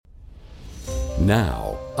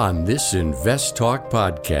Now, on this Invest Talk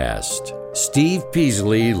podcast, Steve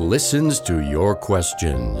Peasley listens to your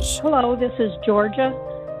questions. Hello, this is Georgia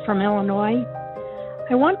from Illinois.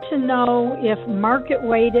 I want to know if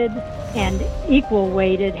market-weighted and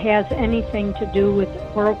equal-weighted has anything to do with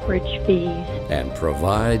brokerage fees. And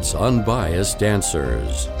provides unbiased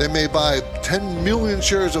answers. They may buy 10 million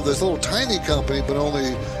shares of this little tiny company, but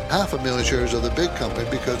only 500,000 shares of the big company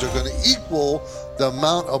because they're going to equal the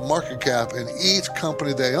amount of market cap in each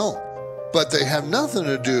company they own. But they have nothing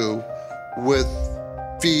to do with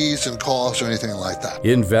fees and costs or anything like that.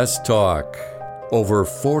 Invest Talk. Over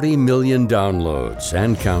 40 million downloads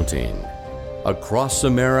and counting. Across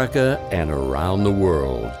America and around the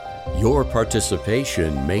world. Your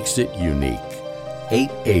participation makes it unique.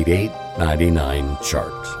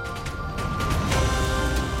 888-99-CHART.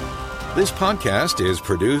 This podcast is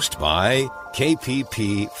produced by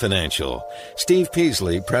KPP Financial. Steve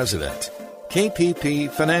Peasley, President.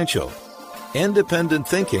 KPP Financial. Independent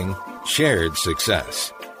thinking, shared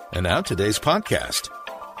success. And now today's podcast.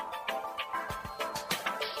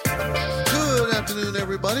 Good afternoon,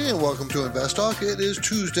 everybody, and welcome to Invest Talk. It is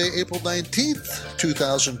Tuesday, April 19th,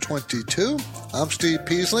 2022. I'm Steve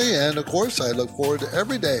Peasley, and of course, I look forward to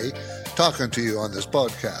every day talking to you on this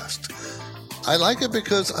podcast. I like it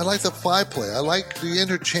because I like the five play. I like the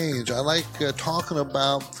interchange. I like talking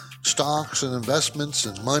about stocks and investments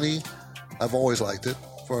and money. I've always liked it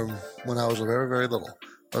from when I was very, very little.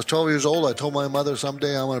 I was 12 years old. I told my mother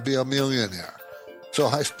someday I'm going to be a millionaire. So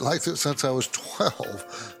I liked it since I was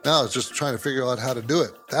 12. Now it's just trying to figure out how to do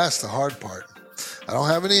it. That's the hard part. I don't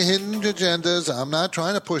have any hidden agendas. I'm not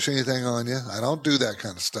trying to push anything on you. I don't do that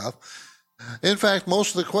kind of stuff. In fact,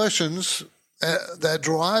 most of the questions that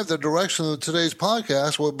drive the direction of today's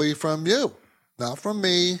podcast will be from you, not from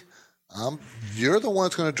me. You're the one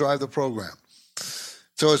that's going to drive the program.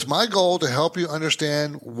 So it's my goal to help you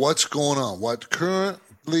understand what's going on, what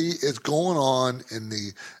currently is going on in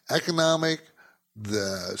the economic,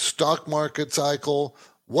 the stock market cycle,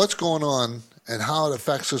 what's going on and how it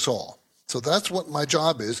affects us all. So that's what my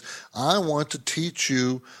job is. I want to teach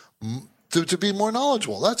you to be more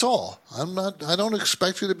knowledgeable. That's all. I don't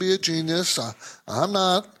expect you to be a genius. I'm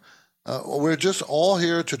not. We're just all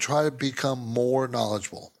here to try to become more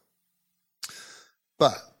knowledgeable.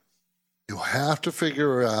 But you have to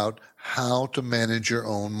figure out how to manage your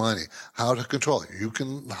own money, how to control it. You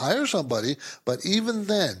can hire somebody, but even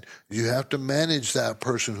then, you have to manage that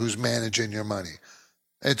person who's managing your money.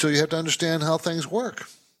 And so you have to understand how things work.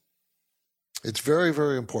 It's very,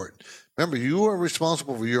 very important. Remember, you are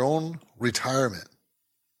responsible for your own retirement,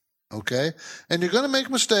 okay? And you're going to make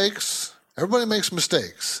mistakes. Everybody makes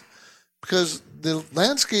mistakes because the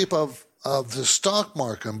landscape of the stock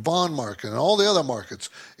market and bond market and all the other markets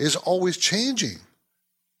is always changing.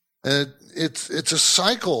 And it's a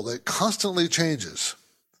cycle that constantly changes.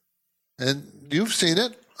 And you've seen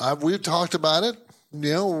it. We've talked about it.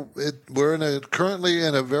 You know, we're currently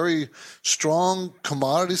in a very strong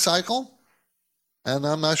commodity cycle. And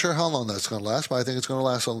I'm not sure how long that's going to last, but I think it's going to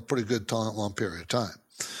last a pretty good long period of time.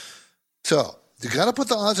 So you got to put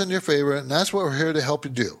the odds in your favor, and that's what we're here to help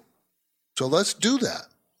you do. So let's do that.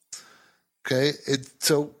 Okay.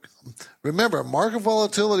 So remember, market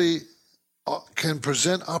volatility can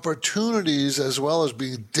present opportunities as well as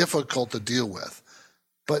being difficult to deal with.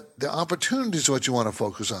 But the opportunities is what you want to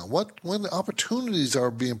focus on. When the opportunities are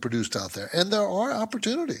being produced out there, and there are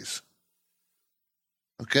opportunities.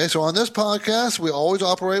 Okay, so on this podcast, we always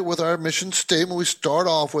operate with our mission statement. We start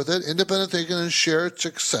off with it, independent thinking and shared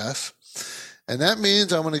success. And that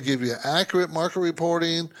means I'm going to give you accurate market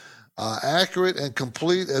reporting, accurate and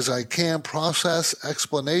complete as I can process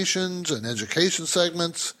explanations and education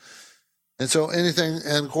segments. And so anything,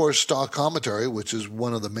 and of course, stock commentary, which is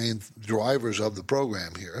one of the main drivers of the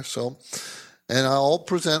program here. And I'll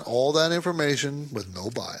present all that information with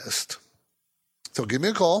no bias. So give me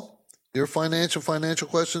a call. Your financial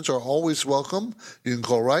questions are always welcome. You can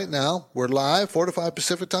call right now. We're live, 4 to 5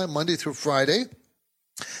 Pacific time, Monday through Friday.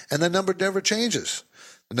 And the number never changes.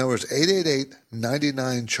 The number is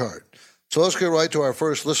 888-99-CHART. So let's get right to our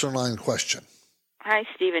first listener line question. Hi,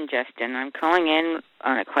 Steve and Justin. I'm calling in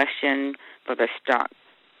on a question for the stock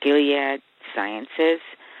Gilead Sciences.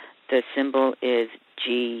 The symbol is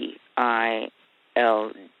GILD.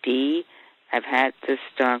 I've had this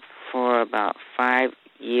stock for about 5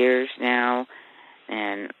 years now,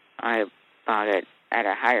 and I bought it at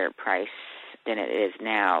a higher price than it is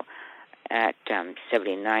now at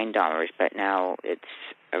 $79, but now it's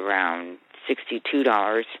around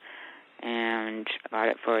 $62, and I bought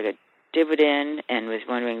it for the dividend and was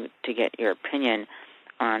wondering to get your opinion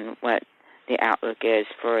on what the outlook is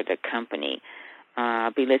for the company.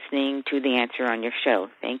 I'll be listening to the answer on your show.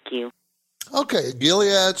 Thank you. Okay,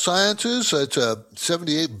 Gilead Sciences, it's a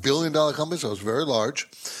 $78 billion company, so it's very large.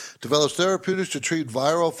 Develops therapeutics to treat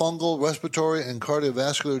viral, fungal, respiratory, and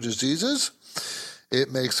cardiovascular diseases.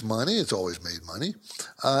 It makes money. It's always made money.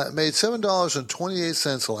 It made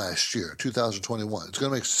 $7.28 last year, 2021. It's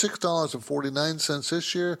going to make $6.49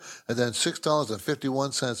 this year, and then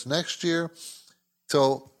 $6.51 next year.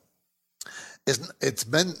 So it's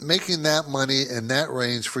been making that money in that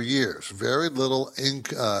range for years. Very little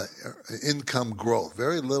income growth,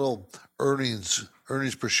 very little earnings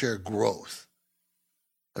per share growth.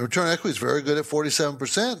 The return on equity is very good at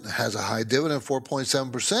 47%. It has a high dividend,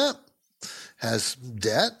 4.7%. Has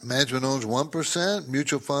debt. Management owns 1%.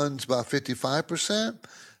 Mutual funds about 55%.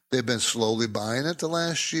 They've been slowly buying it the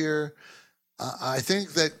last year. I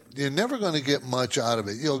think that you're never going to get much out of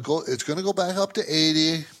it. It's going to go back up to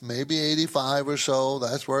 80, maybe 85 or so.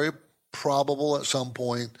 That's very probable at some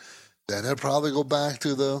point. Then it'll probably go back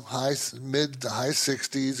to the mid to high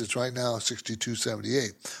 60s. It's right now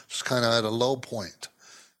 62.78. It's kind of at a low point.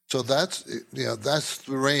 So that's the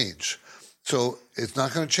range. So it's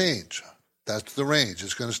not going to change. That's the range.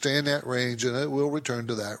 It's going to stay in that range, and it will return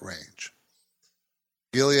to that range.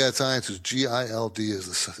 Gilead Sciences, GILD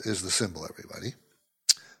is the symbol, everybody.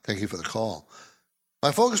 Thank you for the call.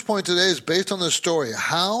 My focus point today is based on the story,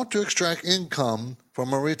 how to extract income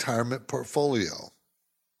from a retirement portfolio.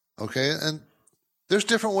 Okay, and there's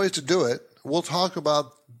different ways to do it. We'll talk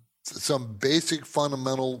about some basic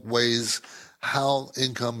fundamental ways how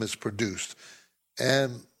income is produced.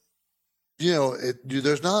 And,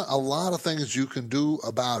 there's not a lot of things you can do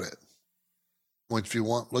about it if you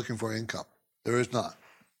want looking for income. There is not.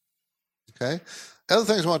 Okay? Other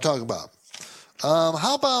things I want to talk about.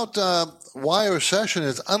 How about why a recession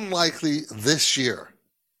is unlikely this year?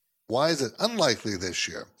 Why is it unlikely this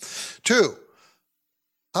year? 2,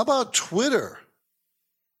 how about Twitter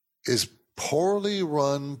is poorly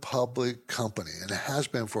run public company, and it has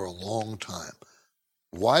been for a long time.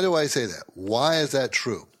 Why do I say that? Why is that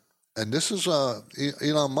true? And this is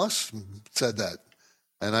Elon Musk said that.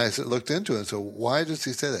 And I looked into it. So why does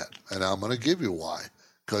he say that? And I'm going to give you why.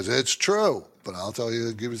 Because it's true. But I'll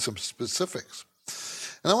give you some specifics.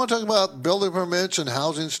 And I want to talk about building permits and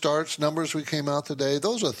housing starts numbers we came out today.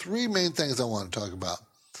 Those are 3 main things I want to talk about.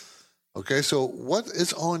 Okay, so what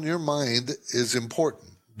is on your mind is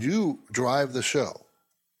important. You drive the show.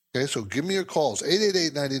 Okay, so give me your calls.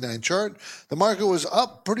 888-99-CHART. The market was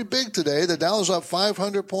up pretty big today. The Dow was up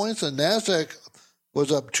 500 points. The NASDAQ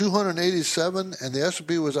was up 287, and the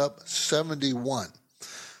S&P was up 71.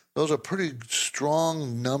 Those are pretty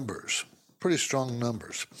strong numbers.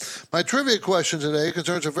 My trivia question today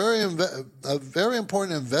concerns a very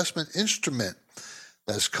important investment instrument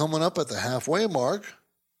that's coming up at the halfway mark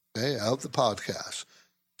of the podcast.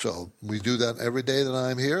 So we do that every day that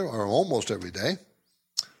I'm here, or almost every day.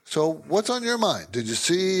 So what's on your mind? Did you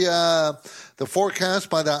see the forecast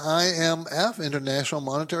by the IMF, International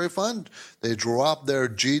Monetary Fund? They dropped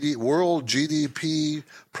their world GDP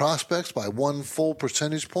prospects by 1 full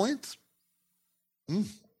percentage point.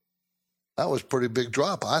 That was a pretty big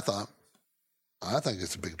drop, I thought. I think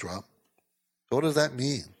it's a big drop. So what does that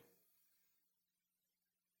mean?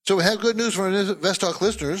 So we have good news for InvestTalk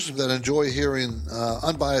listeners that enjoy hearing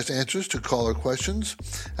unbiased answers to caller questions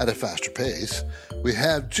at a faster pace. We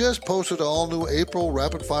have just posted an all-new April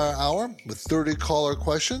Rapid Fire Hour with 30 caller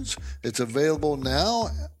questions. It's available now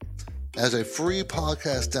as a free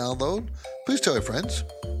podcast download. Please tell your friends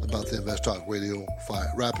about the InvestTalk Radio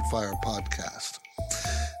Rapid Fire podcast.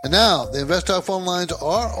 And now, the InvestTalk phone lines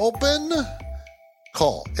are open.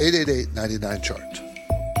 Call 888-99-CHART.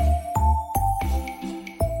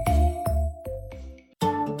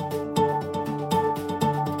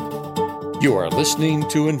 You are listening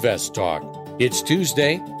to Invest Talk. It's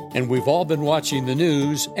Tuesday, and we've all been watching the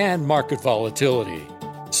news and market volatility.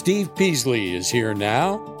 Steve Peasley is here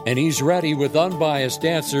now, and he's ready with unbiased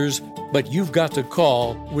answers, but you've got to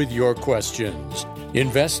call with your questions.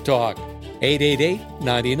 Invest Talk,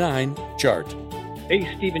 888-99-CHART.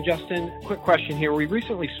 Hey, Steve and Justin, quick question here. We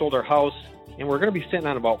recently sold our house, and we're going to be sitting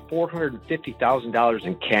on about $450,000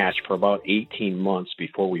 in cash for about 18 months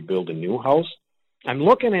before we build a new house. I'm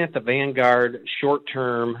looking at the Vanguard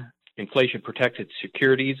short-term inflation-protected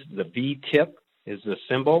securities. The VTIP is the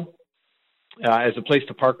symbol as a place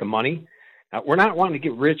to park the money. We're not wanting to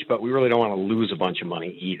get rich, but we really don't want to lose a bunch of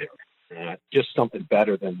money either. Just something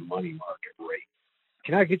better than the money market rate.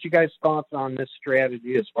 Can I get you guys' thoughts on this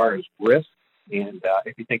strategy as far as risk, and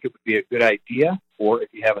if you think it would be a good idea, or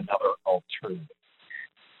if you have another alternative?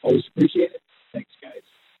 Always appreciate it. Thanks, guys.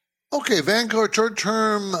 Okay, Vanguard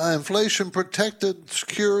short-term inflation-protected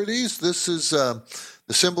securities. This is the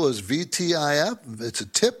symbol is VTIF. It's a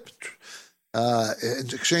TIP.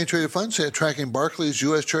 Exchange-traded funds tracking Barclays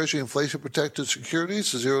U.S. Treasury inflation-protected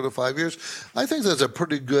securities to 0 to 5 years. I think that's a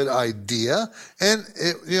pretty good idea, and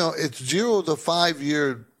it's 0 to 5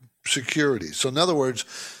 year securities. So in other words,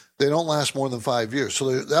 they don't last more than 5 years.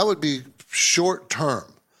 So that would be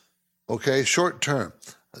short-term. Okay, short-term.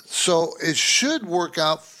 So it should work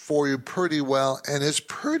out for you pretty well, and it's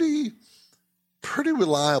pretty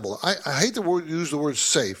reliable. I hate to use the word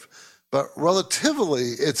safe, but relatively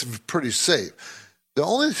it's pretty safe. The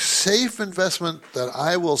only safe investment that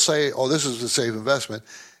I will say, this is a safe investment,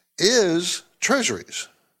 is treasuries,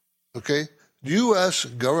 okay? U.S.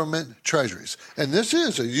 government treasuries. And this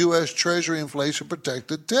is a U.S. Treasury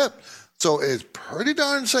inflation-protected tip, so it's pretty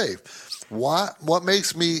darn safe. What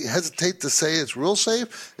makes me hesitate to say it's real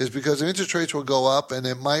safe is because the interest rates will go up and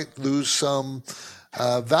it might lose some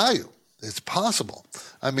value. It's possible.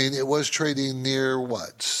 I mean, it was trading near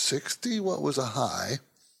 60? What was a high?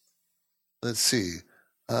 Let's see,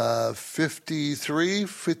 53,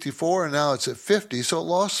 54, and now it's at 50. So it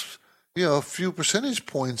lost, a few percentage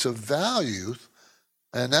points of value,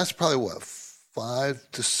 and that's probably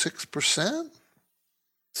 5 to 6%.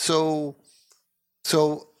 So.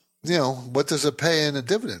 What does it pay in a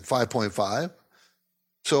dividend? 5.5.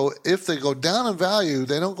 So if they go down in value,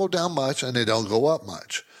 they don't go down much and they don't go up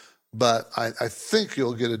much. But I think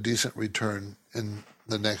you'll get a decent return in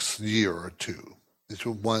the next year or two. It's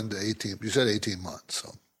 1 to 18. You said 18 months.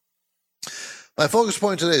 So my focus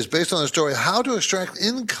point today is based on the story, how to extract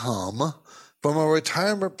income from a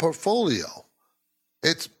retirement portfolio.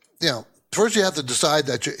 It's, first, you have to decide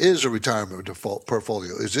that it is a retirement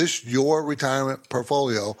portfolio. Is this your retirement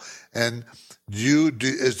portfolio? And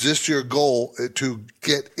is this your goal to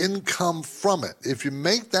get income from it? If you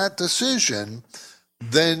make that decision,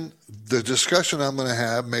 then the discussion I'm going to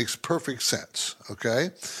have makes perfect sense,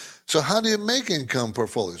 okay? So how do you make income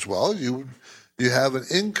portfolios? Well, you have an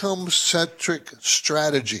income-centric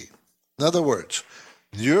strategy. In other words,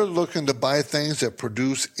 you're looking to buy things that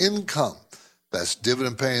produce income. That's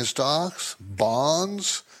dividend-paying stocks,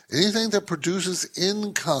 bonds, anything that produces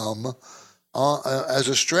income as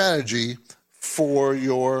a strategy for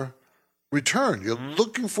your return. You're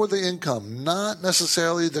looking for the income, not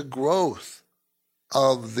necessarily the growth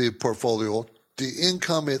of the portfolio, the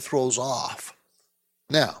income it throws off.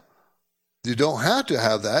 Now, you don't have to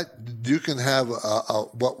have that. You can have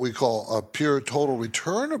what we call a pure total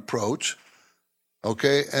return approach,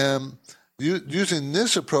 okay? And using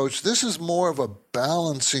this approach, this is more of a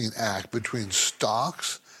balancing act between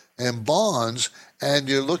stocks and bonds, and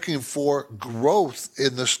you're looking for growth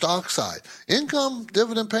in the stock side. Income,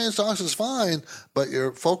 dividend-paying stocks is fine, but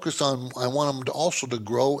you're focused on, I want them to also to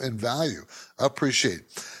grow in value, appreciate,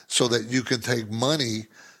 so that you can take money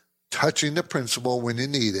touching the principal when you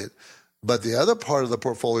need it. But the other part of the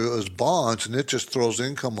portfolio is bonds, and it just throws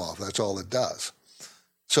income off. That's all it does.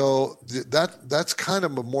 So that's kind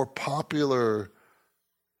of a more popular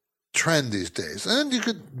trend these days. And you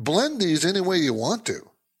could blend these any way you want to,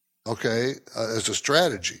 okay, as a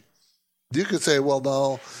strategy. You could say, well,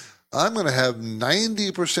 no, I'm going to have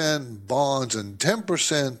 90% bonds and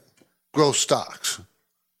 10% growth stocks.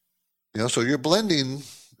 So you're blending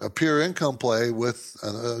a pure income play with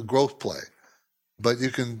a growth play. But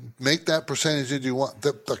you can make that percentage that you want.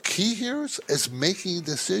 The key here is making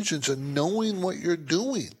decisions and knowing what you're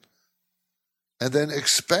doing. And then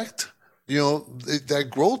expect, that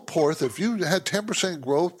growth portion. If you had 10%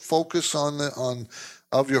 growth focus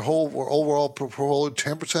of your whole overall portfolio,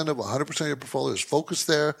 10% of 100% of your portfolio is focused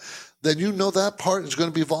there, then that part is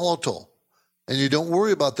going to be volatile. And you don't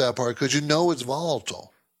worry about that part because it's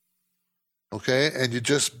volatile. Okay? And you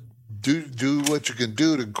just do what you can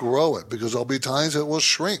do to grow it, because there'll be times it will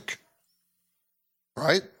shrink,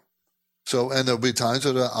 right? So, and there'll be times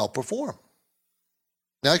that it'll outperform.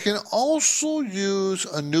 Now, you can also use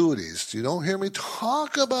annuities. You don't hear me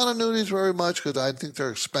talk about annuities very much because I think they're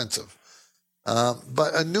expensive.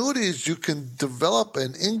 But annuities, you can develop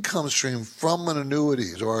an income stream from an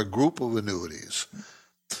annuities or a group of annuities.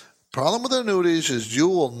 Problem with annuities is you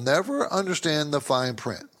will never understand the fine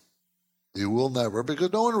print. You will never,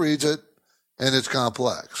 because no one reads it, and it's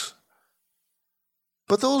complex.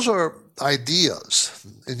 But those are ideas,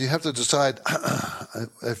 and you have to decide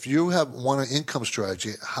if you want an income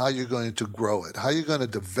strategy, how you're going to grow it, how you're going to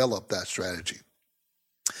develop that strategy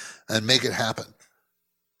and make it happen.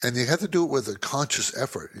 And you have to do it with a conscious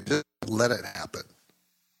effort. You just let it happen.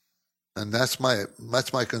 And that's my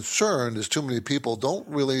concern is too many people don't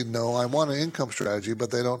really know. I want an income strategy,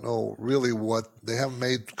 but they don't know really they haven't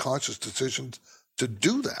made conscious decisions to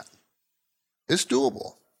do that. It's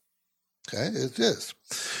doable. Okay, it is.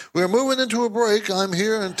 We're moving into a break. I'm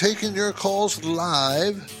here and taking your calls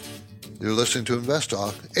live. You're listening to Invest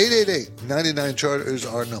Talk. 888-99-CHART is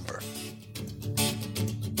our number.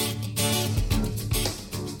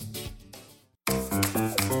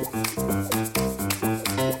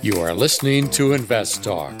 You are listening to Invest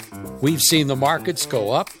Talk. We've seen the markets go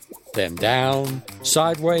up, then down,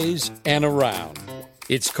 sideways, and around.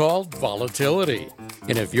 It's called volatility.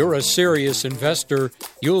 And if you're a serious investor,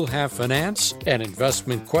 you'll have finance and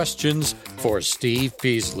investment questions for Steve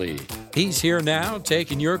Peasley. He's here now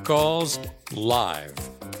taking your calls live.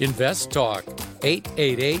 Invest Talk,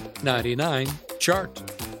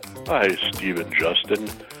 888-99-CHART. Hi, Steve and Justin.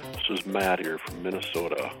 This is Matt here from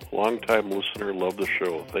Minnesota. Long-time listener, love the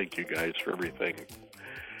show. Thank you guys for everything.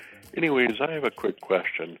 Anyways, I have a quick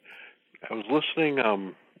question. I was listening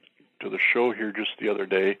to the show here just the other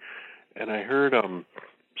day, and I heard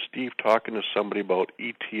Steve talking to somebody about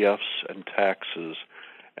ETFs and taxes,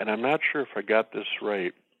 and I'm not sure if I got this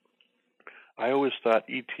right. I always thought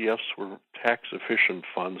ETFs were tax-efficient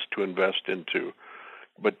funds to invest into,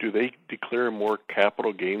 but do they declare more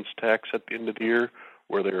capital gains tax at the end of the year,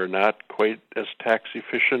 where they are not quite as tax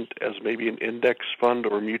efficient as maybe an index fund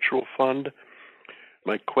or mutual fund?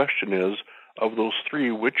 My question is, of those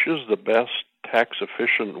three, which is the best tax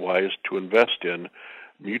efficient wise to invest in,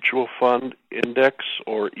 mutual fund, index,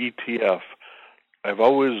 or ETF? I've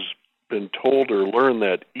always been told or learned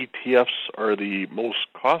that ETFs are the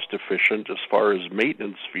most cost efficient as far as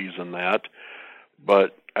maintenance fees and that,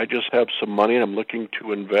 but I just have some money and I'm looking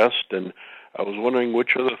to invest, and I was wondering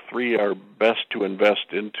which of the three are best to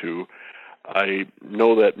invest into. I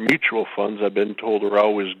know that mutual funds, I've been told, are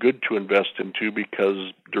always good to invest into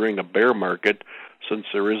because during a bear market, since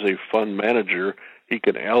there is a fund manager, he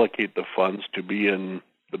can allocate the funds to be in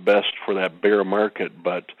the best for that bear market.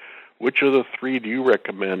 But which of the three do you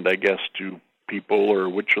recommend, I guess, to people, or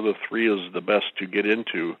which of the three is the best to get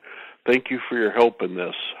into? Thank you for your help in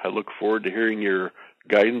this. I look forward to hearing your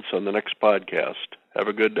guidance on the next podcast. Have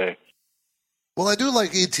a good day. Well, I do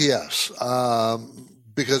like ETFs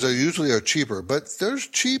because they usually are cheaper, but there's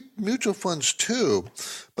cheap mutual funds too.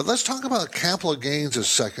 But let's talk about capital gains a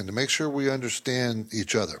second to make sure we understand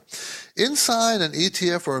each other. Inside an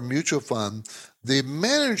ETF or a mutual fund, the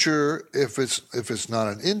manager, if it's not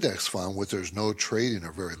an index fund, which there's no trading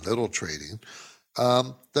or very little trading,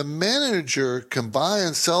 the manager can buy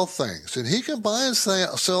and sell things, and he can buy and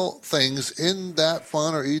sell things in that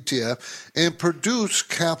fund or ETF and produce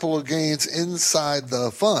capital gains inside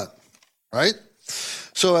the fund, right?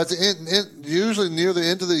 So at the end, usually near the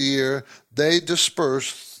end of the year, they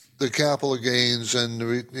disperse the capital gains and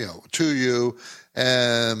to you,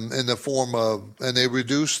 and in the form of, and they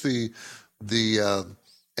reduce that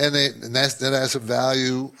has a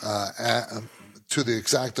value to the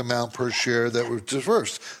exact amount per share that was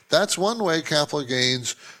dispersed. That's one way capital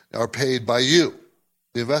gains are paid by you,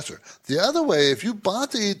 the investor. The other way, if you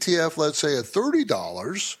bought the ETF, let's say at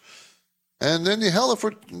 $30, and then you held it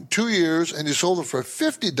for 2 years and you sold it for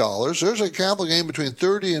 $50, there's a capital gain between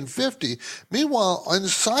 30 and 50. Meanwhile,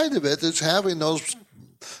 inside of it, it's having those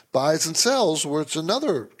buys and sells where it's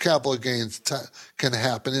another capital gains can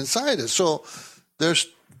happen inside it. So there's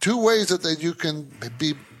two ways that you can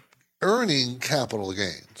be earning capital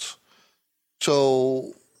gains.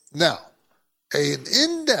 So now, an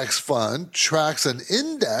index fund tracks an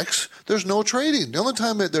index. There's no trading. The only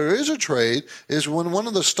time that there is a trade is when one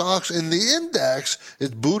of the stocks in the index is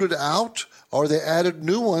booted out or they added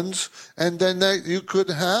new ones, and then you could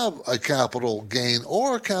have a capital gain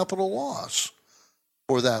or a capital loss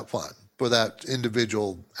for that fund, for that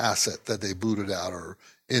individual asset that they booted out or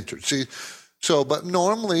entered. See, but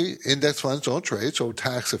normally index funds don't trade, so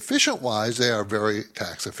tax efficient wise, they are very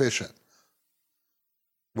tax efficient.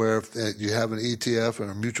 Where if you have an ETF or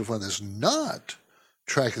a mutual fund that's not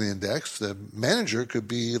tracking the index, the manager could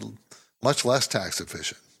be much less tax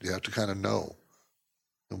efficient. You have to kind of know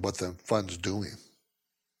what the fund's doing.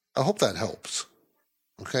 I hope that helps.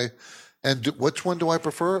 Okay? And which one do I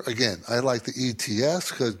prefer? Again, I like the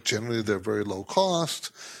ETFs because generally they're very low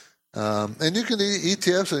cost. And you can get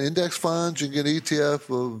ETFs and index funds. You can get ETF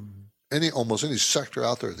of almost any sector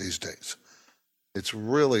out there these days. It's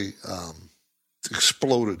really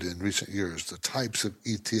exploded in recent years, the types of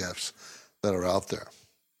ETFs that are out there.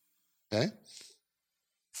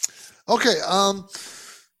 Okay.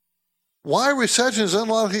 Why recession is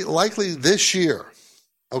unlikely this year?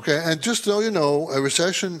 Okay, and just so you know, a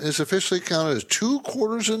recession is officially counted as 2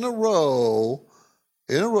 quarters in a row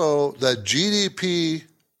that GDP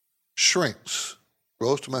shrinks,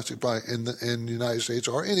 gross domestic product, in the United States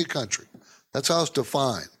or any country. That's how it's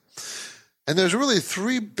defined. And there's really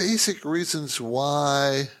 3 basic reasons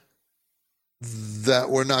why that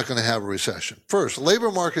we're not going to have a recession. First, the labor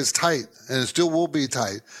market is tight, and it still will be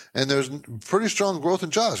tight, and there's pretty strong growth in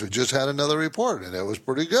jobs. We just had another report, and it was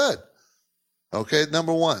pretty good. Okay,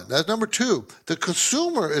 number 1. That's number 2. The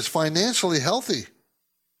consumer is financially healthy.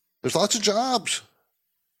 There's lots of jobs.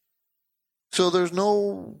 So there's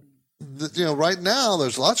no, right now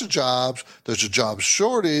there's lots of jobs. There's a job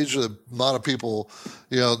shortage. A lot of people,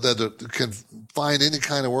 that can find any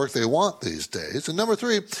kind of work they want these days. And number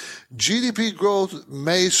 3, GDP growth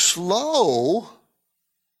may slow,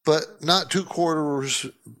 but not 2 quarters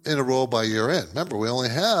in a row by year end. Remember, we only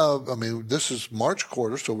have, this is March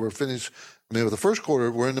quarter, so we're finished. With the first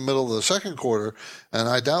quarter, we're in the middle of the second quarter, and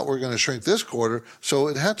I doubt we're going to shrink this quarter. So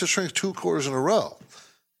it had to shrink 2 quarters in a row.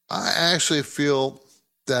 I actually feel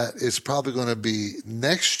that it's probably going to be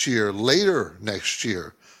late next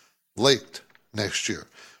year,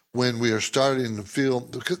 when we are starting to feel,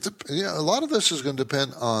 because a lot of this is going to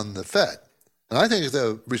depend on the Fed. And I think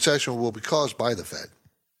the recession will be caused by the Fed.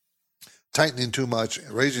 Tightening too much,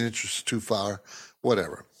 raising interest too far,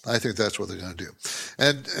 whatever. I think that's what they're going to do.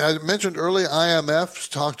 And I mentioned earlier, IMF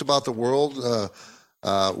talked about the world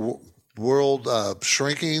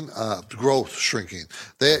shrinking, growth shrinking.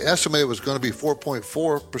 They estimated it was going to be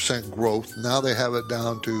 4.4% growth. Now they have it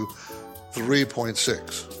down to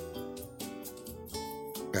 3.6.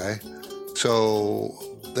 Okay, so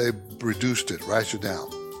they reduced it, ratcheted it down.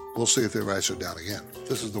 We'll see if they ratchet it down again.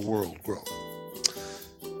 This is the world growth.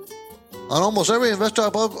 On almost every Investor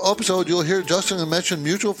Talk episode, you'll hear Justin mention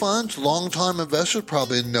mutual funds. Long-time investors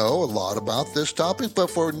probably know a lot about this topic, but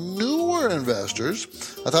for newer investors,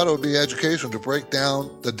 I thought it would be educational to break down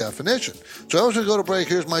the definition. So as we go to break,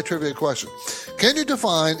 here's my trivia question. Can you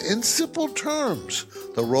define, in simple terms,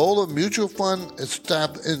 the role of mutual fund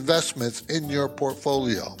investments in your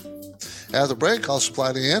portfolio? At the break, I'll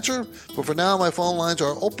supply the answer, but for now, my phone lines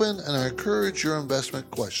are open, and I encourage your investment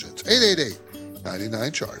questions.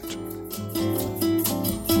 888-99-CHART.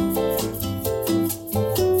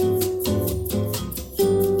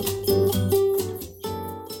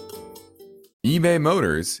 eBay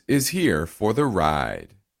Motors is here for the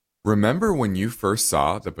ride. Remember when you first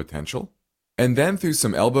saw the potential? And then through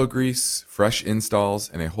some elbow grease, fresh installs,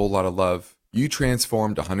 and a whole lot of love, you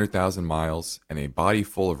transformed 100,000 miles and a body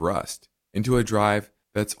full of rust into a drive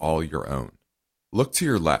that's all your own. Look to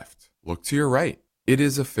your left. Look to your right. It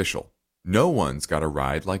is official. No one's got a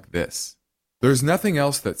ride like this. There's nothing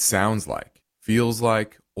else that sounds like, feels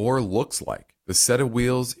like, or looks like the set of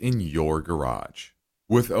wheels in your garage.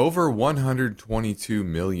 With over 122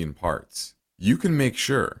 million parts, you can make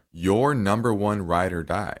sure your number one ride or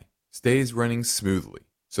die stays running smoothly,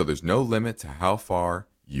 so there's no limit to how far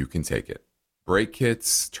you can take it. Brake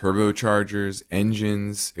kits, turbochargers,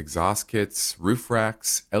 engines, exhaust kits, roof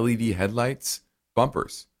racks, LED headlights,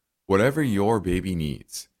 bumpers, whatever your baby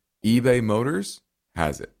needs, eBay Motors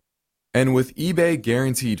has it. And with eBay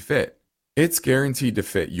Guaranteed Fit, it's guaranteed to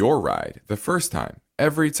fit your ride the first time,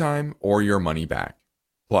 every time, or your money back.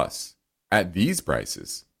 Plus, at these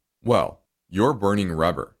prices, well, you're burning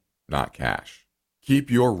rubber, not cash. Keep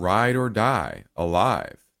your ride or die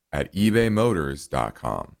alive at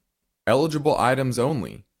ebaymotors.com. Eligible items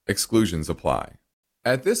only. Exclusions apply.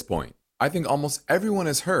 At this point, I think almost everyone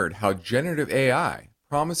has heard how generative AI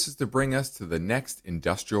promises to bring us to the next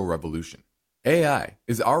industrial revolution. AI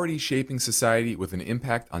is already shaping society with an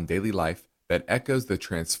impact on daily life that echoes the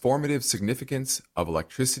transformative significance of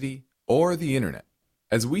electricity or the internet.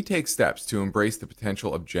 As we take steps to embrace the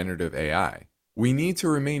potential of generative AI, we need to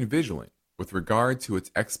remain vigilant with regard to its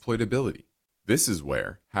exploitability. This is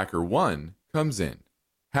where HackerOne comes in.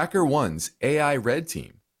 HackerOne's AI Red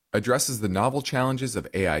Team addresses the novel challenges of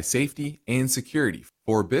AI safety and security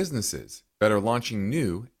for businesses that are launching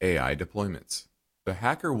new AI deployments. The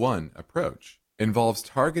HackerOne approach involves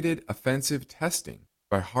targeted offensive testing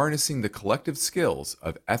by harnessing the collective skills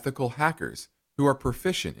of ethical hackers who are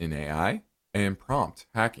proficient in AI and prompt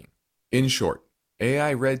hacking. In short,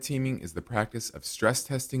 AI red teaming is the practice of stress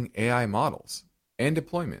testing AI models and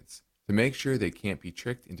deployments to make sure they can't be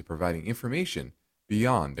tricked into providing information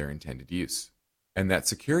beyond their intended use, and that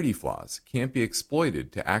security flaws can't be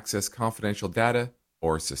exploited to access confidential data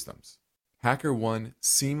or systems. HackerOne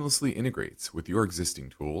seamlessly integrates with your existing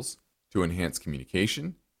tools to enhance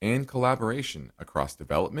communication and collaboration across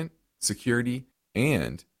development, security,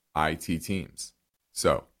 and IT teams.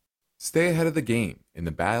 So, Stay ahead of the game in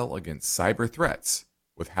the battle against cyber threats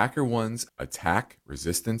with HackerOne's attack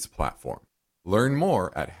resistance platform. Learn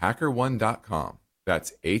more at HackerOne.com.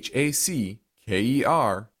 That's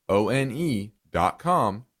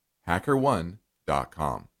HackerOne.com,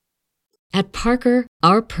 HackerOne.com. At Parker,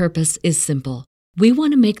 our purpose is simple. We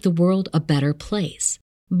want to make the world a better place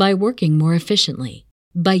by working more efficiently,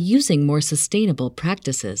 by using more sustainable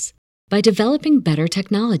practices, by developing better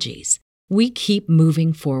technologies. We keep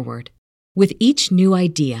moving forward. With each new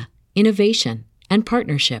idea, innovation, and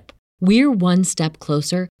partnership, we're one step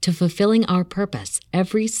closer to fulfilling our purpose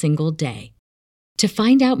every single day. To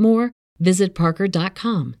find out more, visit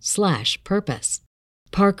parker.com/purpose.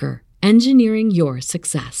 Parker, engineering your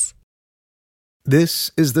success.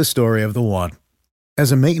 This is the story of the one.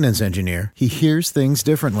 As a maintenance engineer, he hears things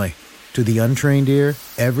differently. To the untrained ear,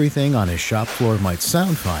 everything on his shop floor might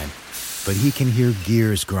sound fine, but he can hear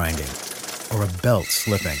gears grinding or a belt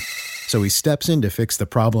slipping. So he steps in to fix the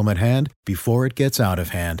problem at hand before it gets out of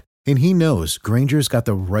hand. And he knows Grainger's got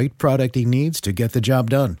the right product he needs to get the job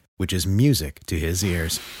done, which is music to his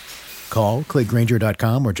ears. Call, click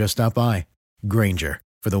Grainger.com, or just stop by. Grainger,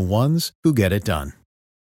 for the ones who get it done.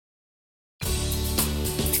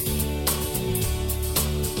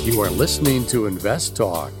 You are listening to Invest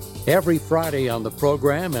Talk. Every Friday on the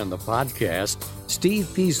program and the podcast,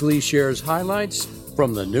 Steve Peasley shares highlights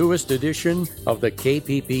from the newest edition of the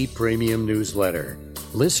KPP Premium Newsletter.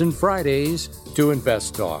 Listen Fridays to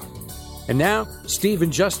Invest Talk. And now, Steve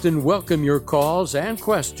and Justin welcome your calls and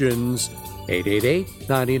questions.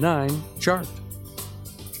 888-99-CHART.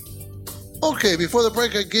 Okay, before the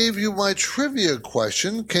break, I gave you my trivia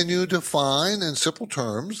question. Can you define, in simple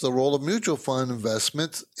terms, the role of mutual fund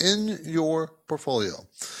investments in your portfolio?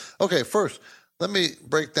 Okay, first, let me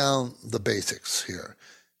break down the basics here.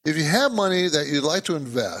 If you have money that you'd like to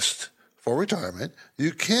invest for retirement,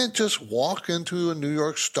 you can't just walk into a New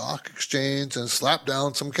York Stock Exchange and slap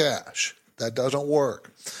down some cash. That doesn't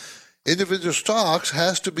work. Individual stocks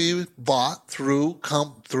has to be bought through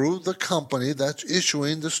the company that's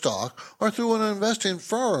issuing the stock or through an investing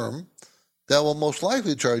firm that will most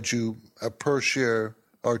likely charge you a per share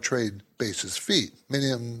or trade basis fee.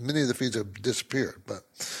 Many of the fees have disappeared, but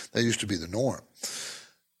that used to be the norm.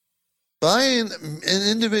 Buying an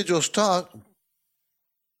individual stock,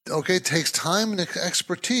 takes time and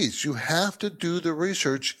expertise. You have to do the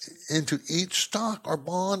research into each stock or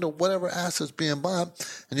bond or whatever assets being bought,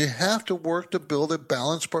 and you have to work to build a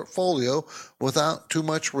balanced portfolio without too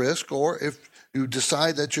much risk. Or if you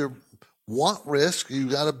decide that you want risk, you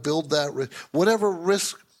got to build that risk. Whatever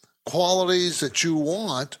risk qualities that you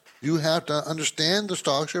want, you have to understand the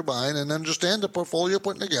stocks you're buying and understand the portfolio you're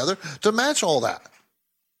putting together to match all that.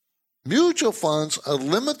 Mutual funds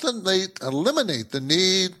eliminate the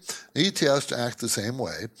need, ETFs to act the same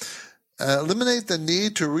way, eliminate the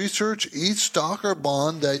need to research each stock or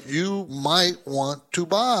bond that you might want to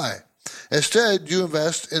buy. Instead, you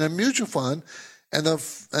invest in a mutual fund, and the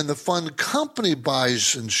fund company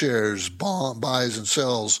buys and sells bonds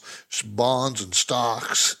and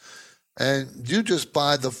stocks, and you just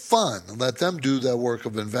buy the fund and let them do their work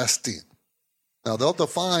of investing. Now, they'll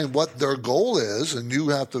define what their goal is, and you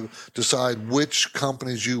have to decide which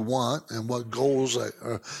companies you want and what goals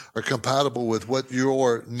are compatible with what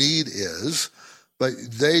your need is, but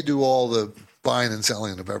they do all the buying and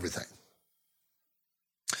selling of everything.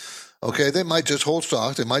 Okay, they might just hold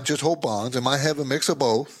stocks, they might just hold bonds, they might have a mix of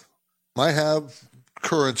both, might have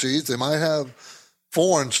currencies, they might have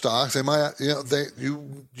foreign stocks, they might,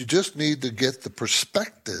 you just need to get the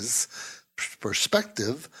perspective,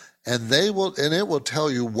 and it will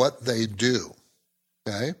tell you what they do.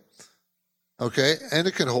 Okay, and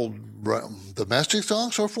it can hold domestic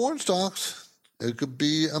stocks or foreign stocks. It could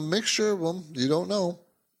be a mixture of them. You don't know.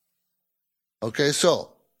 Okay,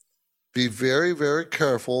 so be very, very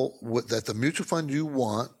careful that the mutual fund you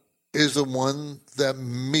want is the one that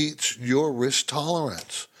meets your risk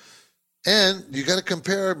tolerance. And you got to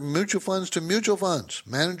compare mutual funds to mutual funds,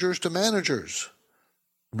 managers to managers,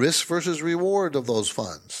 risk versus reward of those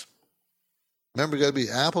funds. Remember, you got to be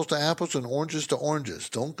apples to apples and oranges to oranges.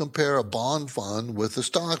 Don't compare a bond fund with a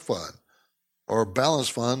stock fund, or a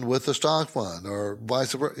balanced fund with a stock fund, or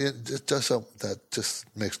vice versa. That just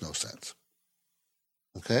makes no sense.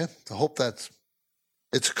 Okay? I hope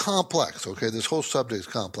it's complex. Okay? This whole subject is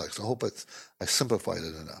complex. I hope I simplified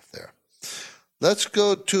it enough there. Let's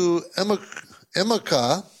go to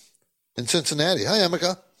Emeka in Cincinnati. Hi,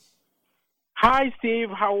 Emeka. Hi, Steve.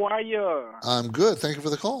 How are you? I'm good. Thank you for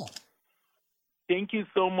the call. Thank you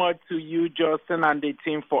so much to you, Justin, and the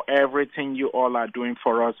team for everything you all are doing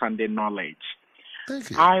for us and the knowledge. Thank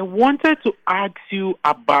you. I wanted to ask you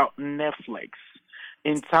about Netflix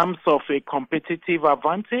in terms of a competitive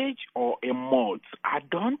advantage or a moat. I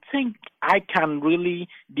don't think I can really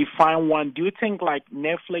define one. Do you think like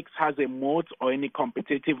Netflix has a moat or any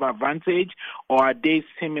competitive advantage, or are they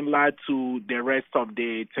similar to the rest of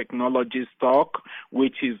the technology stock,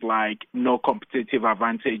 which is like no competitive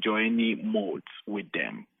advantage or any moat with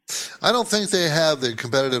them? I don't think they have the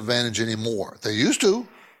competitive advantage anymore. They used to,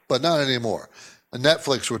 but not anymore.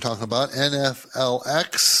 Netflix, we're talking about,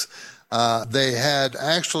 NFLX. They had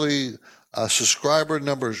actually subscriber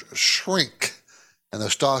numbers shrink, and the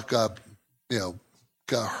stock got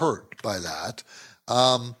hurt by that.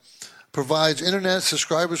 Provides internet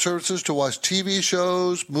subscriber services to watch TV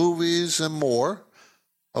shows, movies, and more.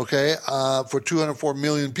 Okay, for 204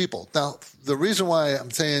 million people. Now, the reason why I'm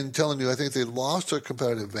telling you, I think they lost their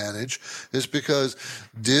competitive advantage is because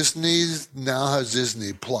Disney now has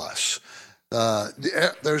Disney Plus.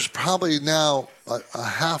 There's probably now a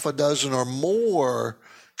half a dozen or more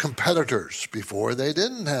competitors. Before they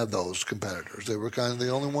didn't have those competitors. They were kind of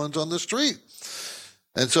the only ones on the street.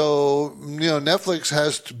 And so, Netflix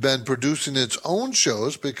has been producing its own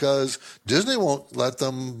shows because Disney won't let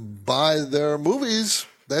them buy their movies.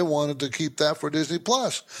 They wanted to keep that for Disney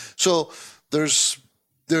Plus. So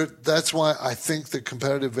that's why I think the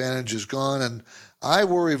competitive advantage is gone. And I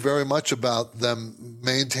worry very much about them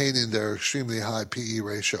maintaining their extremely high PE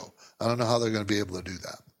ratio. I don't know how they're going to be able to do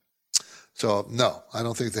that. So, no, I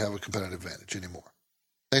don't think they have a competitive advantage anymore.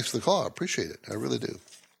 Thanks for the call. I appreciate it. I really do.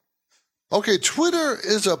 Okay, Twitter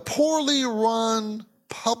is a poorly run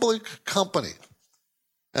public company.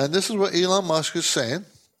 And this is what Elon Musk is saying.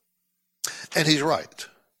 And he's right.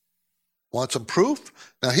 Want some proof?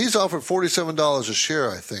 Now, he's offered $47 a share,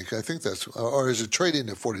 I think. I think that's, or is it trading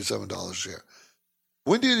at $47 a share?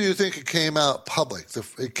 When do you think it came out public?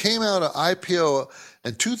 It came out of IPO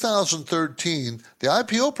in 2013. The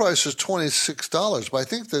IPO price is $26, but I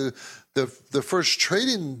think the first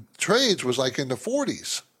trades was like in the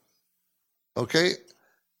 40s. Okay?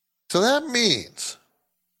 So that means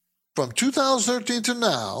from 2013 to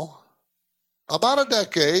now, about a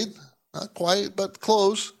decade, not quite, but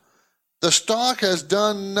close, the stock has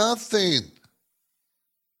done nothing.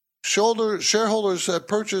 Shareholders have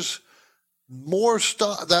purchased more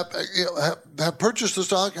stock, that have purchased the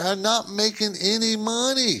stock, are not making any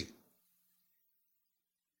money.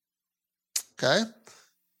 Okay?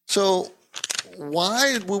 So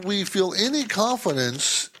why would we feel any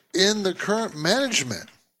confidence in the current management?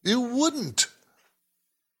 You wouldn't.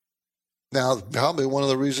 Now, probably one of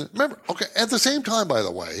the reasons, remember, okay, at the same time, by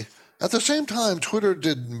the way, Twitter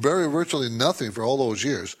did virtually nothing for all those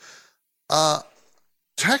years.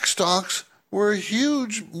 Tech stocks were a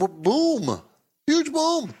huge boom,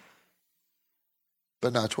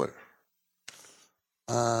 but not Twitter.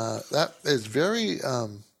 That is very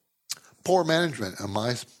poor management in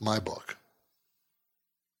my book.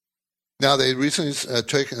 Now, they recently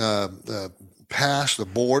passed, the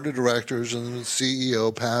board of directors and the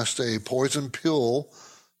CEO passed a poison pill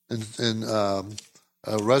in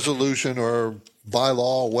a resolution or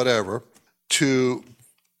bylaw or whatever to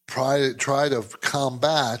try to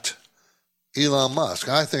combat Elon Musk.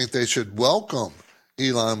 I think they should welcome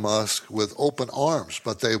Elon Musk with open arms,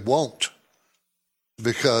 but they won't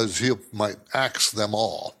because he might axe them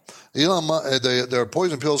all. Their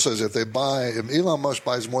poison pill says if Elon Musk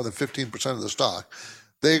buys more than 15% of the stock,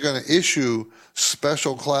 they're going to issue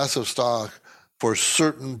special class of stock for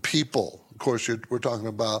certain people. Of course, we're talking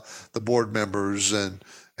about the board members and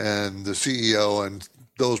the CEO and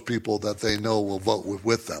those people that they know will vote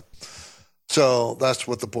with them. So that's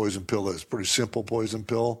what the poison pill is. Pretty simple poison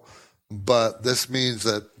pill. But this means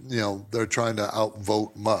that, they're trying to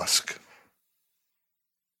outvote Musk.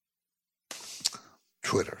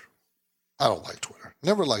 Twitter. I don't like Twitter.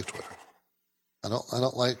 Never liked Twitter.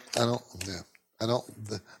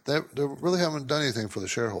 They really haven't done anything for the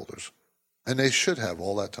shareholders. And they should have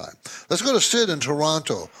all that time. Let's go to Sid in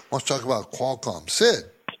Toronto. Wants to talk about Qualcomm. Sid.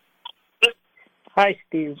 Hi,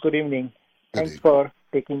 Steve. Good evening. Thanks for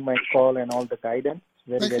taking my call and all the guidance.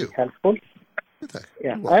 Very helpful.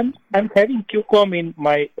 Yeah, I'm having QCOM in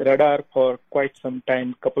my radar for quite some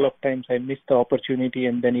time. Couple of times I missed the opportunity,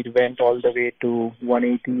 and then it went all the way to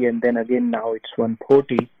 180, and then again now it's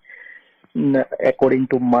 140. According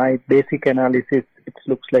to my basic analysis, it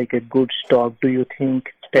looks like a good stock. Do you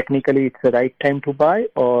think technically it's the right time to buy,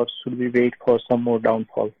 or should we wait for some more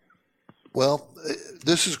downfall? Well,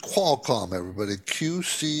 this is Qualcomm, everybody,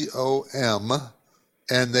 QCOM,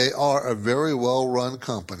 and they are a very well-run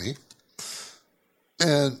company.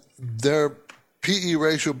 And their PE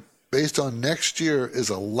ratio based on next year is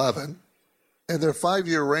 11, and their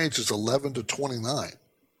 5-year range is 11 to 29.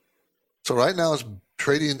 So right now it's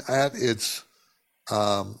trading at its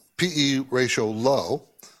PE ratio low.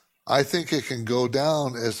 I think it can go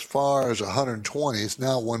down as far as 120. It's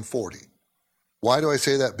now 140. Why do I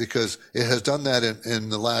say that? Because it has done that in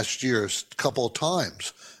the last year a couple of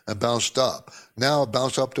times and bounced up. Now it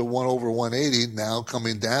bounced up to 1 over 180, now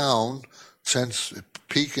coming down since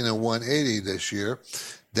peaking at 180 this year,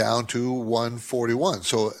 down to 141.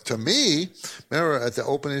 So to me, remember at the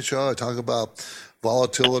opening show, I talk about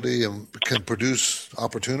volatility and can produce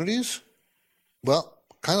opportunities. Well,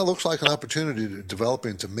 kind of looks like an opportunity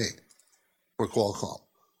developing to me for Qualcomm.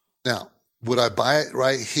 Now, would I buy it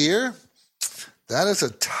right here? That is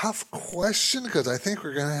a tough question because I think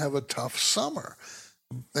we're going to have a tough summer.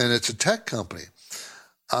 And it's a tech company.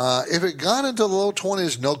 If it got into the low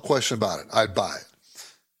 20s, no question about it, I'd buy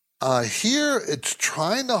it. Here, it's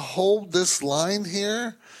trying to hold this line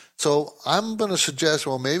here. So I'm going to suggest,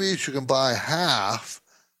 well, maybe you can buy half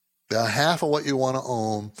of what you want to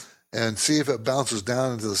own and see if it bounces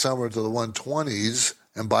down into the summer to the 120s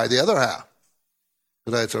and buy the other half.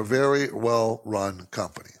 Because it's a very well-run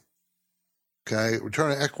company. Okay,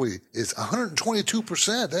 return on equity is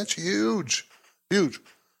 122%. That's huge. Huge.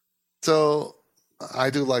 So I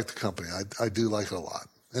do like the company. I do like it a lot.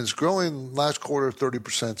 And it's growing last quarter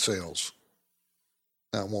 30% sales.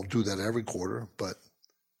 Now, it won't do that every quarter, but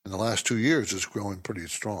in the last 2 years, it's growing pretty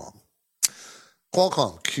strong.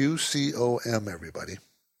 Qualcomm, QCOM, everybody.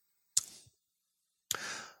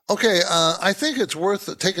 Okay, I think it's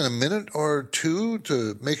worth taking a minute or two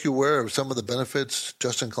to make you aware of some of the benefits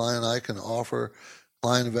Justin Klein and I can offer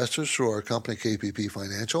client investors through our company, KPP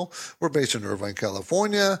Financial. We're based in Irvine,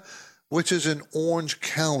 California, which is in Orange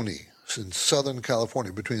County, in Southern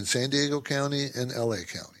California, between San Diego County and LA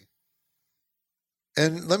County.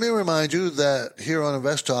 And let me remind you that here on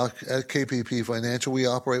Invest Talk at KPP Financial, we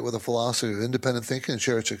operate with a philosophy of independent thinking and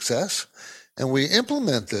shared success. And we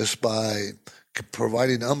implement this by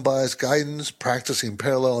providing unbiased guidance, practicing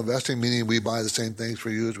parallel investing, meaning we buy the same things for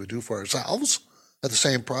you as we do for ourselves at the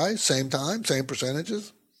same price, same time, same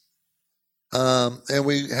percentages. And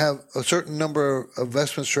we have a certain number of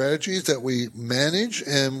investment strategies that we manage,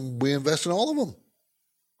 and we invest in all of them,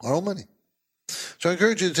 our own money. So I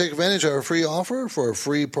encourage you to take advantage of our free offer for a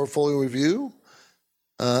free portfolio review,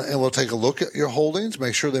 and we'll take a look at your holdings,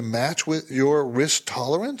 make sure they match with your risk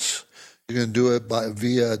tolerance. You can do it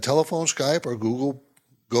via telephone, Skype, or Google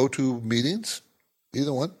GoToMeetings,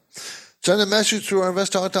 either one. Send a message through our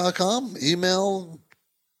investtalk.com, email.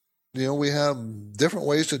 We have different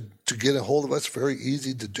ways to get a hold of us, very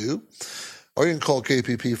easy to do. Or you can call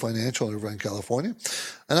KPP Financial in Irvine, California.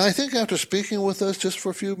 And I think after speaking with us just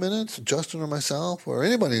for a few minutes, Justin or myself, or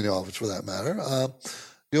anybody in the office for that matter,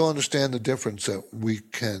 you'll understand the difference that we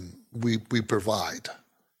provide.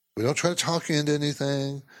 We don't try to talk you into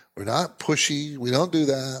anything. We're not pushy. We don't do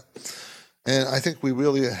that. And I think we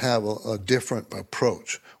really have a different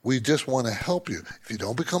approach. We just want to help you. If you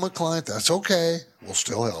don't become a client, that's okay. We'll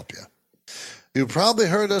still help you. You've probably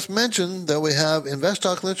heard us mention that we have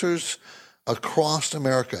InvestTalk listeners across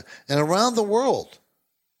America and around the world.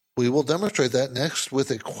 We will demonstrate that next with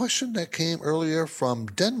a question that came earlier from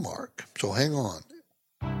Denmark. So hang on.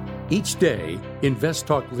 Each day,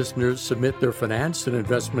 InvestTalk listeners submit their finance and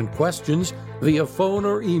investment questions via phone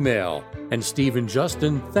or email. And Steve and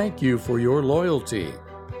Justin, thank you for your loyalty.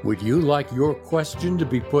 Would you like your question to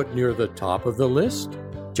be put near the top of the list?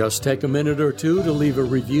 Just take a minute or two to leave a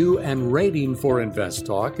review and rating for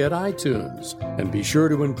InvestTalk at iTunes. And be sure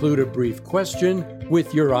to include a brief question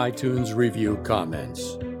with your iTunes review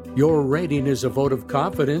comments. Your rating is a vote of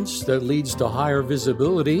confidence that leads to higher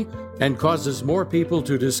visibility and causes more people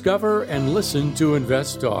to discover and listen to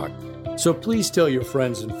InvestTalk. So please tell your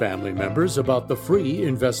friends and family members about the free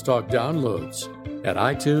InvestTalk downloads at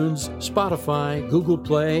iTunes, Spotify, Google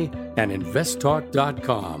Play, and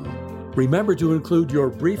investtalk.com. Remember to include your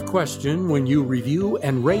brief question when you review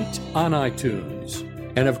and rate on iTunes.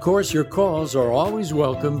 And of course, your calls are always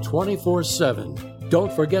welcome 24/7.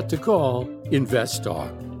 Don't forget to call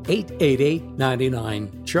InvestTalk,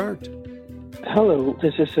 888-99-CHART. Hello,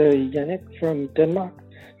 this is Yannick from Denmark.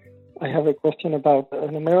 I have a question about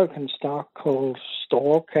an American stock called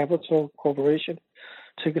Store Capital Corporation,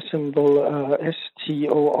 ticker symbol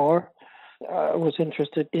STOR. I was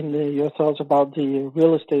interested in your thoughts about the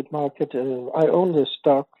real estate market. I own this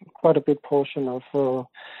stock, quite a big portion of.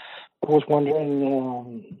 I was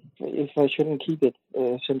wondering if I shouldn't keep it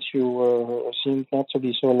since you seem not to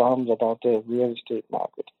be so alarmed about the real estate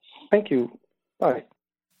market. Thank you. Bye.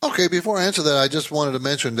 Okay, before I answer that, I just wanted to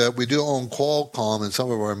mention that we do own Qualcomm in some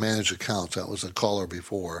of our managed accounts. That was a caller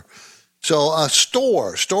before. So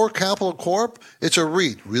STORE Capital Corp, it's a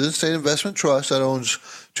REIT, Real Estate Investment Trust, that owns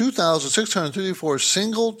 2,634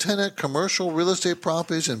 single-tenant commercial real estate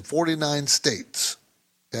properties in 49 states.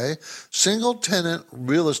 Okay? Single-tenant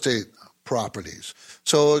real estate properties.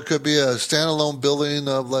 So it could be a standalone building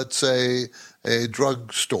of, let's say, a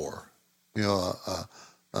drugstore. It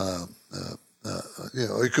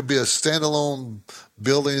could be a standalone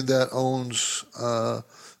building that owns a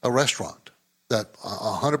restaurant. That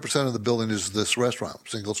 100% of the building is this restaurant,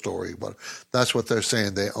 single story, but that's what they're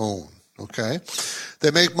saying they own. Okay,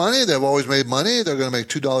 they make money. They've always made money. They're going to make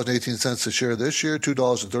 $2.18 a share this year,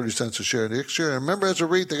 $2.30 a share next year. And remember, as a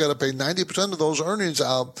REIT, they got to pay 90% of those earnings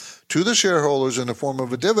out to the shareholders in the form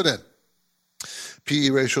of a dividend.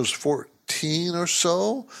 PE ratio is 14 or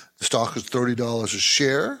so. The stock is $30 a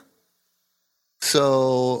share.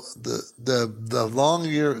 So the long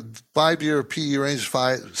year 5-year PE range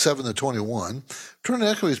is 7 to 21. Return on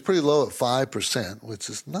equity is pretty low at 5%, which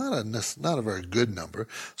is not a very good number.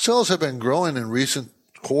 Sales have been growing in recent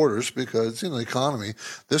quarters because the economy.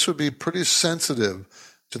 This would be pretty sensitive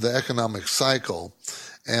to the economic cycle,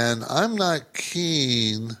 and I'm not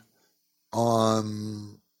keen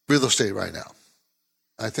on real estate right now.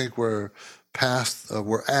 I think we're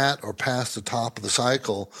at or past the top of the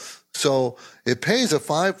cycle. So it pays a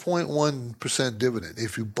 5.1% dividend.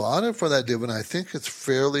 If you bought it for that dividend, I think it's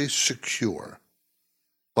fairly secure.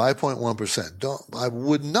 5.1%. I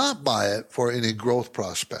would not buy it for any growth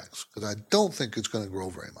prospects because I don't think it's going to grow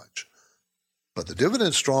very much. But the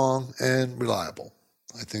dividend's strong and reliable.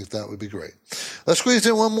 I think that would be great. Let's squeeze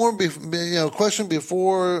in one more question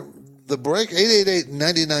before the break.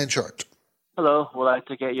 888-99 chart. Hello, would like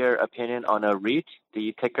to get your opinion on a REIT.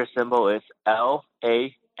 The ticker symbol is LAND.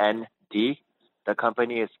 The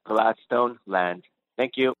company is Gladstone Land.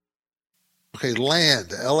 Thank you. Okay,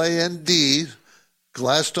 Land, L-A-N-D,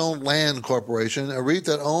 Gladstone Land Corporation, a REIT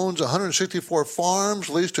that owns 164 farms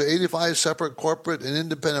leased to 85 separate corporate and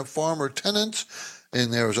independent farmer tenants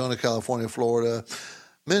in Arizona, California, Florida,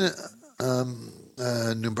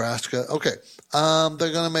 Nebraska. Okay, they're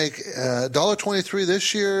going to make $1.23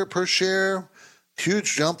 this year per share.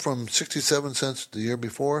 Huge jump from 67 cents the year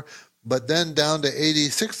before, but then down to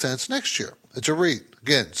 86 cents next year. It's a REIT.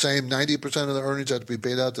 Again, same 90% of the earnings have to be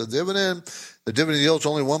paid out to the dividend. The dividend yield is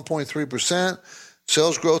only 1.3%.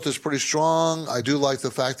 Sales growth is pretty strong. I do like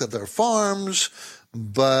the fact that they're farms,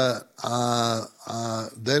 but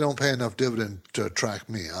they don't pay enough dividend to attract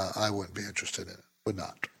me. I wouldn't be interested in it. Would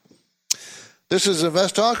not. This is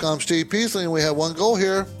Invest Talk. I'm Steve Peasley, and we have one goal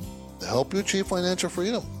here, to help you achieve financial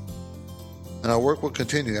freedom. And our work will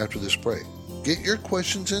continue after this break. Get your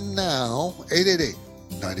questions in now,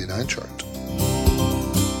 888-99-CHART.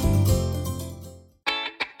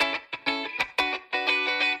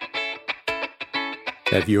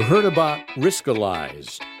 Have you heard about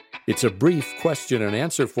Riskalyze? It's a brief question and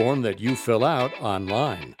answer form that you fill out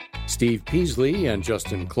online. Steve Peasley and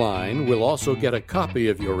Justin Klein will also get a copy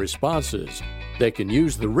of your responses. They can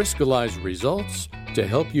use the Riskalyze results to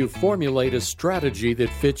help you formulate a strategy that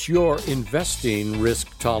fits your investing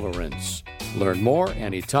risk tolerance. Learn more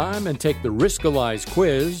anytime and take the Riskalyze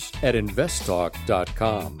quiz at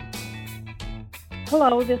investtalk.com.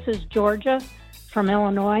 Hello, this is Georgia from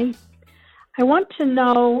Illinois. I want to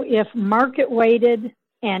know if market-weighted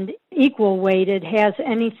and equal-weighted has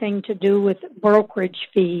anything to do with brokerage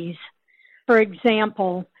fees. For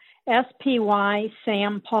example, SPY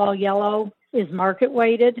Sam Paul Yellow is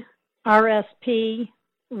market-weighted. RSP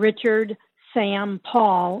Richard Sam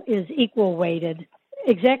Paul is equal-weighted.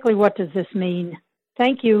 Exactly what does this mean?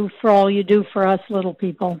 Thank you for all you do for us little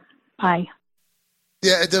people. Bye.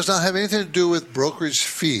 Yeah, it does not have anything to do with brokerage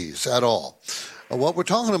fees at all. What we're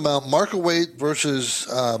talking about, market weight versus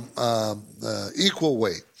equal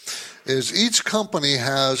weight, is each company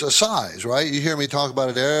has a size, right? You hear me talk about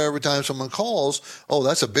it every time someone calls. Oh,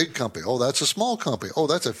 that's a big company. Oh, that's a small company. Oh,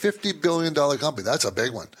 that's a $50 billion company. That's a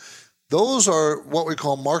big one. Those are what we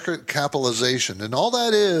call market capitalization. And all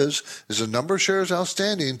that is the number of shares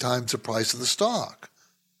outstanding times the price of the stock.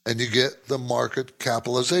 And you get the market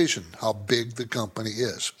capitalization, how big the company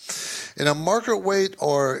is. In a market weight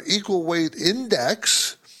or equal weight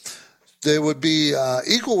index, there would be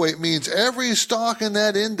equal weight means every stock in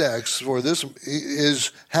that index for this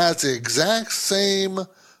has the exact same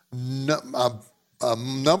number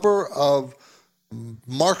of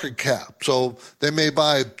market cap. So they may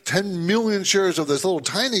buy 10 million shares of this little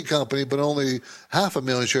tiny company, but only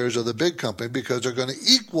 500,000 shares of the big company because they're going to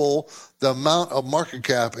equal the amount of market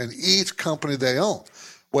cap in each company they own.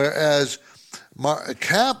 Whereas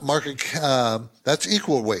That's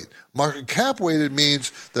equal weight. Market cap weighted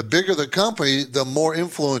means the bigger the company, the more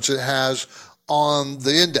influence it has on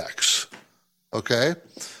the index. Okay?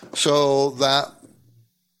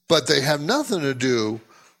 But they have nothing to do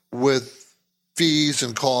with fees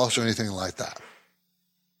and costs or anything like that.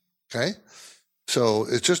 Okay? So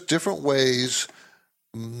it's just different ways.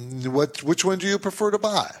 Which one do you prefer to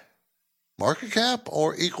buy? Market cap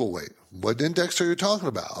or equal weight? What index are you talking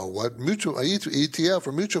about? Or what mutual ETF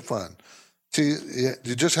or mutual fund? See,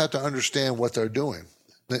 you just have to understand what they're doing.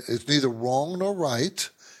 It's neither wrong nor right.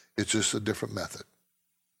 It's just a different method.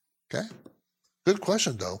 Okay? Good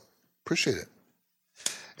question, though. Appreciate it.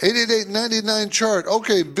 888-99-CHART.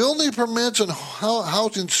 Okay, building permits and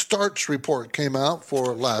housing starts report came out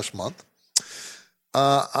for last month.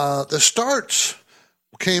 The starts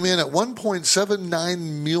came in at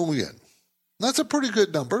 1.79 million. That's a pretty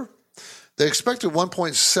good number. They expected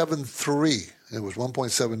 1.73. It was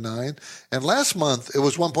 1.79. And last month, it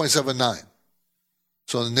was 1.79.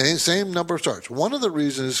 So the same number of starts. One of the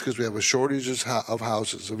reasons is because we have a shortage of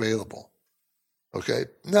houses available. Okay?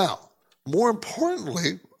 Now, more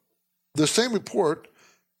importantly, the same report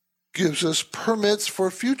gives us permits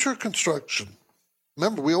for future construction.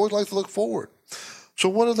 Remember, we always like to look forward. So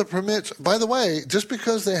what are the permits? By the way, just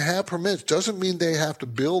because they have permits doesn't mean they have to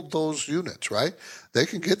build those units, right? They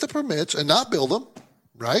can get the permits and not build them,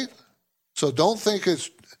 right? So don't think it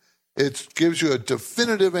gives you a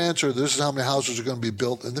definitive answer. This is how many houses are going to be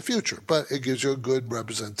built in the future. But it gives you a good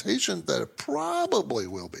representation that it probably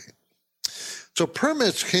will be. So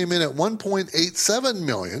permits came in at 1.87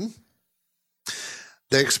 million.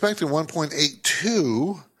 They expected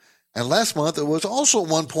 1.82. And last month, it was also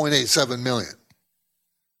 1.87 million.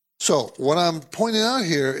 So what I'm pointing out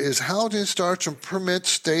here is housing starts and permits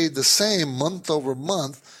stayed the same month over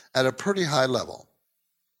month at a pretty high level.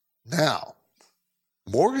 Now,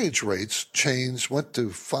 mortgage rates went to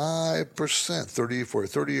 5%, for a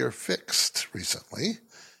 30-year fixed recently.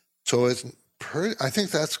 So I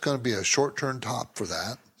think that's going to be a short-term top for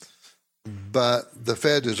that. But the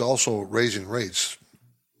Fed is also raising rates.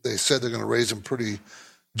 They said they're going to raise them pretty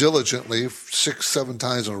diligently 6-7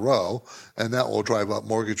 times in a row, and that will drive up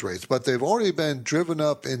mortgage rates. But they've already been driven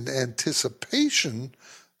up in anticipation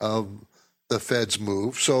of the Fed's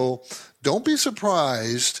move. So don't be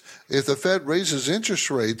surprised if the Fed raises interest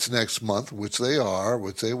rates next month, which they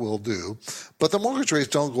will do, but the mortgage rates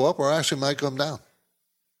don't go up or actually might come down.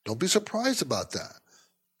 Don't be surprised about that.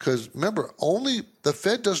 Because remember, only the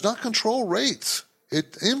Fed does not control rates.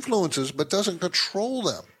 It influences but doesn't control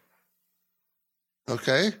them.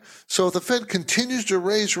 Okay? So if the Fed continues to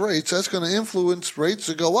raise rates, that's going to influence rates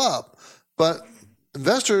to go up. But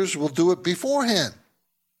investors will do it beforehand.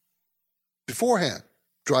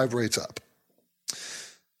 Drive rates up.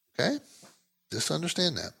 Okay? Just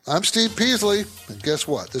understand that. I'm Steve Peasley, and guess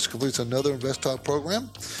what? This completes another Invest Talk program.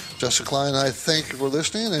 Justin Klein and I thank you for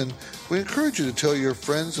listening, and we encourage you to tell your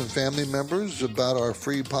friends and family members about our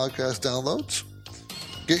free podcast downloads.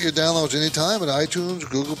 Get your downloads anytime at iTunes,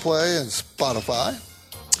 Google Play, and Spotify.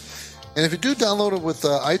 And if you do download it with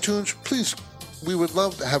iTunes, please, we would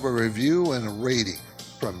love to have a review and a rating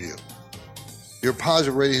from you. Your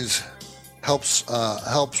positive ratings helps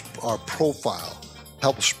our profile,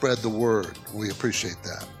 helps spread the word. We appreciate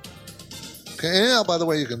that. Okay, and now, by the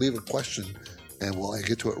way, you can leave a question, and we'll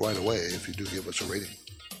get to it right away if you do give us a rating.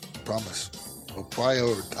 Promise. We'll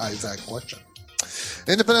prioritize that question.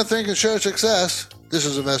 Independent thinking, share success. This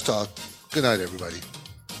is Invest Talk. Good night, everybody.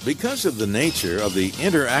 Because of the nature of the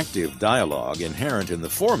interactive dialogue inherent in the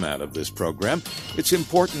format of this program, it's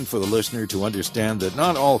important for the listener to understand that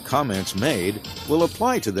not all comments made will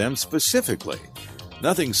apply to them specifically.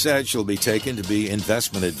 Nothing said shall be taken to be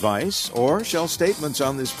investment advice, or shall statements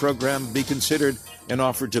on this program be considered an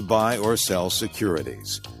offer to buy or sell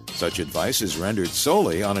securities. Such advice is rendered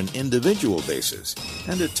solely on an individual basis,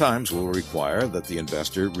 and at times will require that the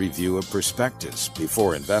investor review a prospectus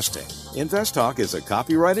before investing. Invest Talk is a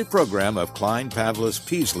copyrighted program of Klein Pavlis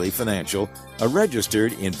Peasley Financial, a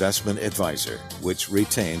registered investment advisor, which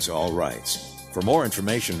retains all rights. For more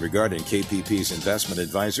information regarding KPP's investment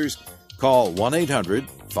advisors, call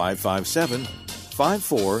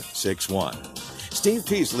 1-800-557-5461. Steve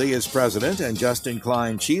Peasley is President and Justin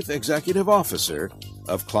Klein Chief Executive Officer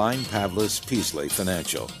of Klein Pavlis Peasley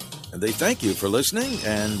Financial. And they thank you for listening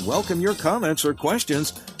and welcome your comments or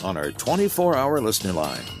questions on our 24-hour listener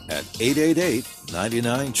line at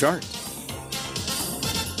 888-99-CHART.